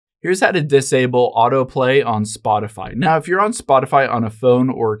Here's how to disable autoplay on Spotify. Now, if you're on Spotify on a phone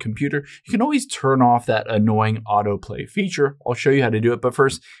or a computer, you can always turn off that annoying autoplay feature. I'll show you how to do it, but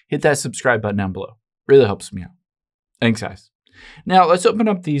first, hit that subscribe button down below. Really helps me out. Thanks, guys. Now, let's open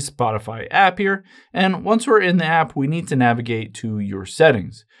up the Spotify app here, and once we're in the app, we need to navigate to your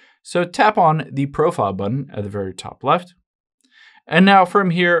settings. So tap on the profile button at the very top left. And now from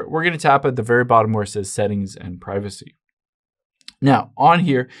here, we're going to tap at the very bottom where it says settings and privacy. Now, on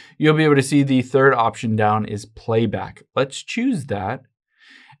here, you'll be able to see the third option down is playback. Let's choose that.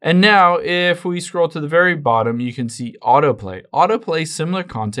 And now, if we scroll to the very bottom, you can see autoplay. Autoplay similar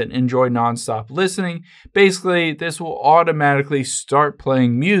content, enjoy nonstop listening. Basically, this will automatically start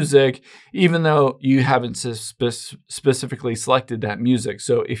playing music, even though you haven't specifically selected that music.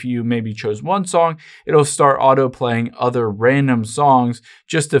 So if you maybe chose one song, it'll start autoplaying other random songs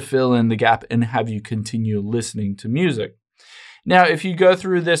just to fill in the gap and have you continue listening to music. Now, if you go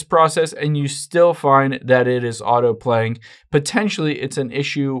through this process and you still find that it is auto-playing, potentially it's an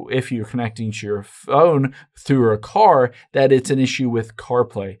issue if you're connecting to your phone through a car, that it's an issue with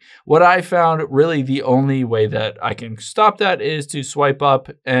CarPlay. What I found really the only way that I can stop that is to swipe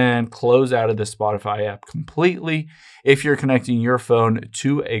up and close out of the Spotify app completely. If you're connecting your phone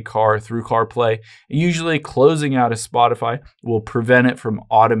to a car through CarPlay, usually closing out of Spotify will prevent it from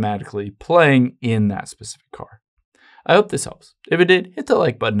automatically playing in that specific car. I hope this helps. If it did, hit the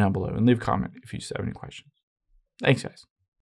like button down below and leave a comment if you just have any questions. Thanks, guys.